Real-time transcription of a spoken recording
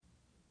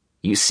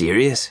You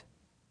serious?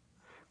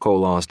 Cole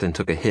lost and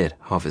took a hit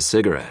off his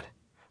cigarette,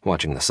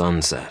 watching the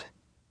sun set.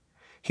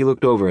 He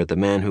looked over at the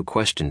man who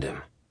questioned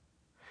him.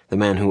 The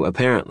man who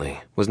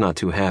apparently was not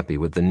too happy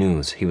with the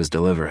news he was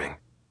delivering.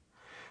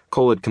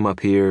 Cole had come up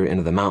here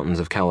into the mountains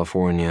of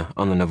California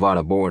on the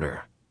Nevada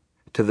border,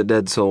 to the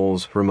Dead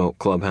Souls remote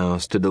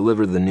clubhouse to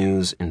deliver the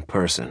news in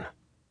person.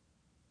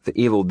 The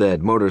Evil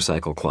Dead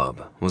Motorcycle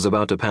Club was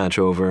about to patch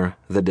over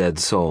the Dead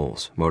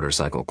Souls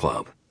Motorcycle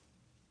Club.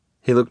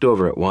 He looked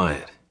over at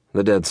Wyatt,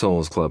 the Dead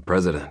Souls Club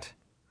president.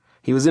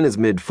 He was in his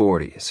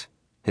mid-40s.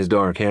 His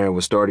dark hair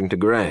was starting to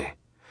gray,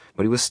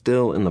 but he was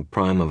still in the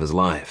prime of his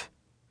life.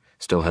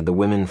 Still had the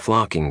women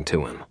flocking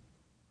to him.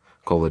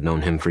 Cole had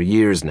known him for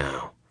years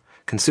now,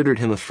 considered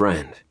him a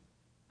friend,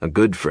 a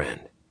good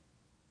friend.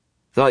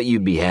 Thought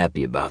you'd be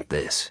happy about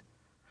this.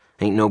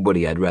 Ain't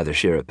nobody I'd rather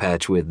share a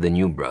patch with than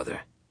you,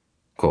 brother,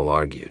 Cole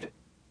argued.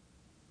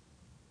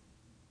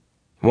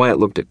 Wyatt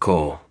looked at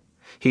Cole.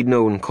 He'd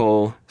known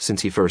Cole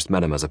since he first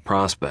met him as a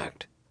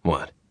prospect.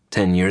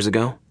 10 years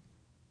ago?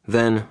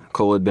 Then,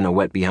 Cole had been a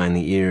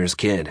wet-behind-the-ears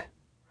kid.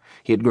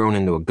 He had grown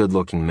into a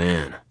good-looking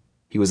man.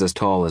 He was as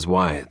tall as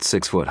Wyatt,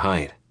 6 foot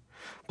height,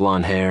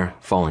 blonde hair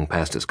falling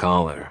past his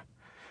collar,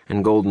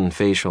 and golden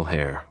facial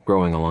hair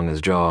growing along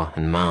his jaw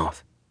and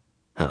mouth.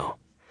 Hell,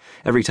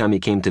 every time he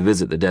came to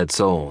visit the Dead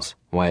Souls,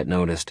 Wyatt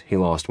noticed he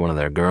lost one of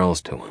their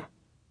girls to him.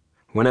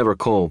 Whenever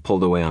Cole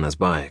pulled away on his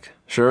bike,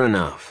 sure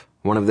enough,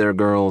 one of their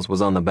girls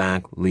was on the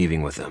back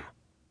leaving with him.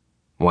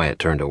 Wyatt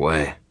turned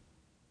away.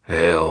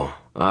 Hell,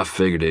 I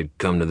figured it'd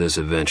come to this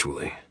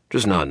eventually,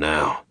 just not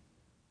now.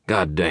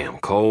 Goddamn,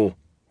 Cole,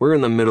 we're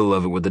in the middle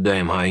of it with the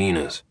damn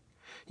hyenas.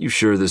 You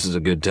sure this is a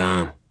good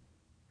time?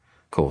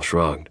 Cole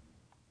shrugged.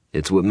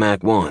 It's what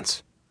Mac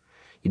wants.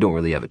 You don't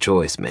really have a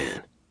choice,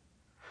 man.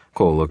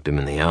 Cole looked him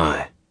in the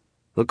eye.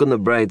 Look on the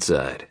bright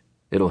side.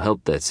 It'll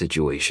help that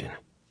situation.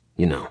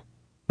 You know,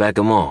 back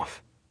him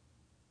off.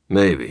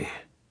 Maybe,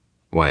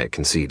 Wyatt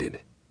conceded.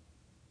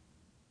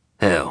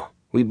 Hell,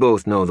 we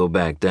both know they'll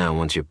back down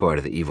once you're part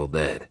of the Evil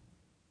Dead.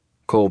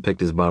 Cole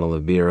picked his bottle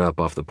of beer up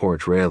off the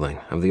porch railing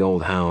of the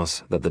old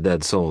house that the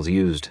Dead Souls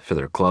used for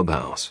their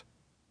clubhouse.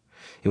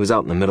 It was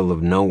out in the middle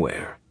of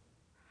nowhere.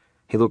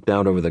 He looked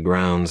out over the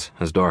grounds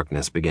as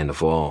darkness began to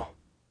fall.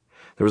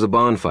 There was a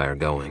bonfire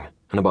going,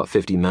 and about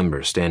 50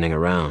 members standing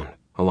around,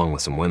 along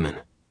with some women.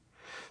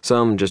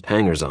 Some just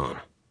hangers-on,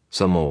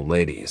 some old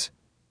ladies.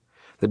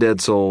 The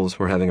Dead Souls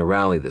were having a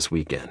rally this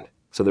weekend,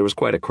 so there was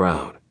quite a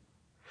crowd.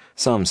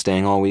 Some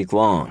staying all week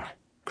long,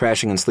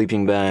 crashing in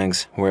sleeping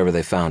bags wherever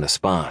they found a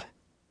spot.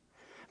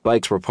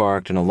 Bikes were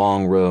parked in a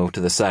long row to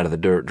the side of the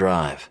dirt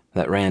drive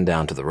that ran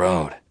down to the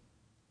road.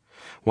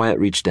 Wyatt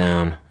reached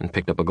down and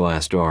picked up a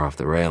glass jar off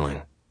the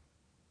railing.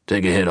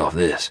 Take a hit off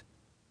this,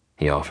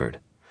 he offered,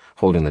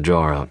 holding the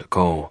jar out to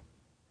Cole.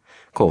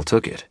 Cole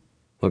took it,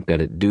 looked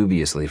at it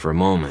dubiously for a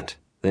moment,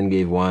 then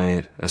gave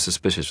Wyatt a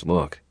suspicious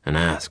look and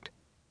asked,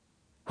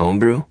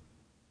 Homebrew?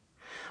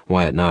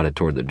 Wyatt nodded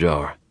toward the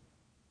jar.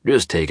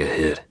 Just take a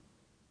hit.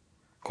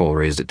 Cole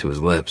raised it to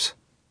his lips.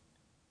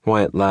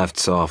 Wyatt laughed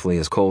softly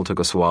as Cole took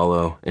a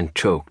swallow and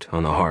choked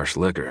on the harsh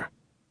liquor.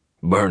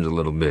 Burns a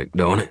little bit,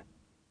 don't it?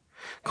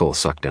 Cole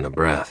sucked in a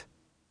breath.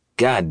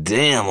 God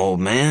damn, old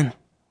man.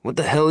 What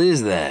the hell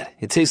is that?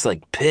 It tastes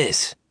like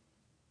piss.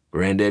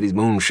 Granddaddy's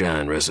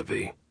moonshine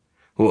recipe.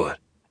 What,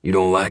 you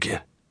don't like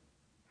it?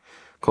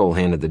 Cole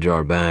handed the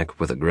jar back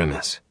with a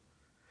grimace.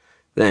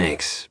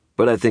 Thanks,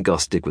 but I think I'll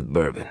stick with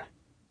bourbon.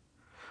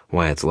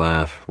 Wyatt's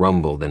laugh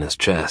rumbled in his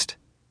chest.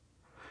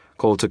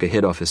 Cole took a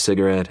hit off his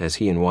cigarette as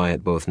he and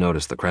Wyatt both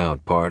noticed the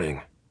crowd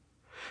parting.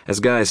 As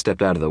guys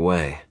stepped out of the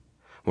way,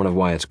 one of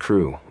Wyatt's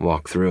crew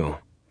walked through,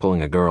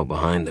 pulling a girl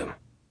behind him.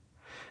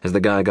 As the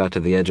guy got to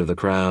the edge of the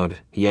crowd,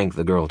 he yanked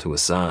the girl to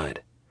his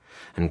side,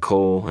 and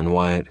Cole and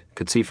Wyatt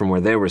could see from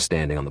where they were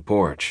standing on the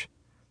porch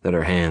that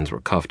her hands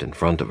were cuffed in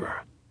front of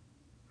her.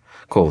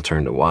 Cole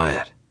turned to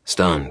Wyatt,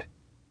 stunned.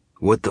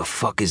 What the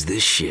fuck is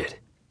this shit?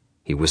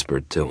 He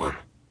whispered to him.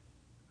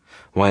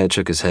 Wyatt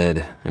shook his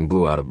head and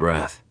blew out a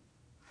breath.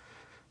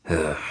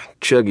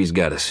 Chuggy's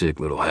got a sick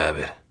little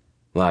habit.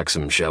 Like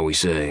some, shall we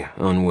say,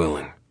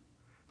 unwilling,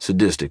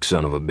 sadistic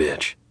son of a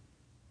bitch.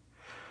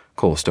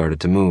 Cole started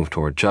to move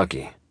toward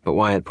Chucky, but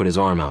Wyatt put his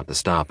arm out to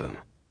stop him.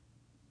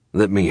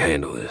 Let me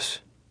handle this.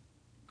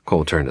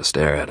 Cole turned to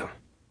stare at him.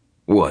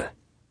 What?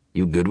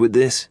 You good with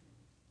this?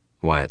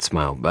 Wyatt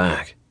smiled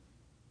back.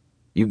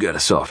 You got a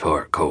soft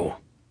heart, Cole.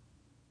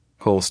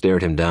 Cole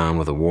stared him down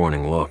with a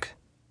warning look.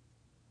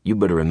 You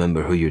better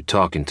remember who you're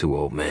talking to,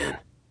 old man.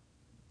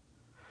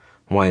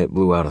 Wyatt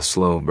blew out a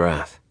slow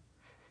breath.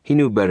 He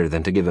knew better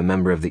than to give a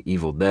member of the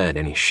Evil Dead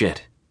any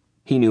shit.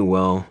 He knew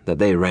well that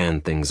they ran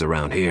things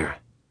around here.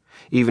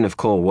 Even if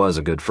Cole was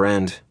a good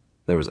friend,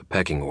 there was a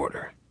pecking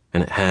order,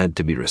 and it had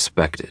to be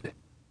respected.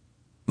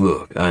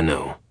 Look, I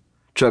know,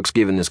 Chuck's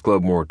given this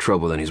club more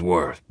trouble than he's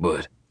worth,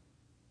 but...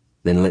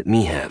 Then let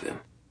me have him,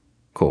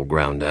 Cole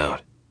ground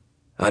out.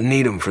 I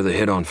need him for the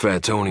hit on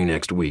Fat Tony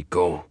next week,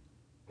 Cole,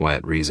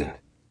 Wyatt reasoned.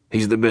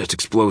 He's the best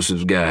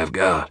explosives guy I've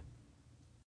got.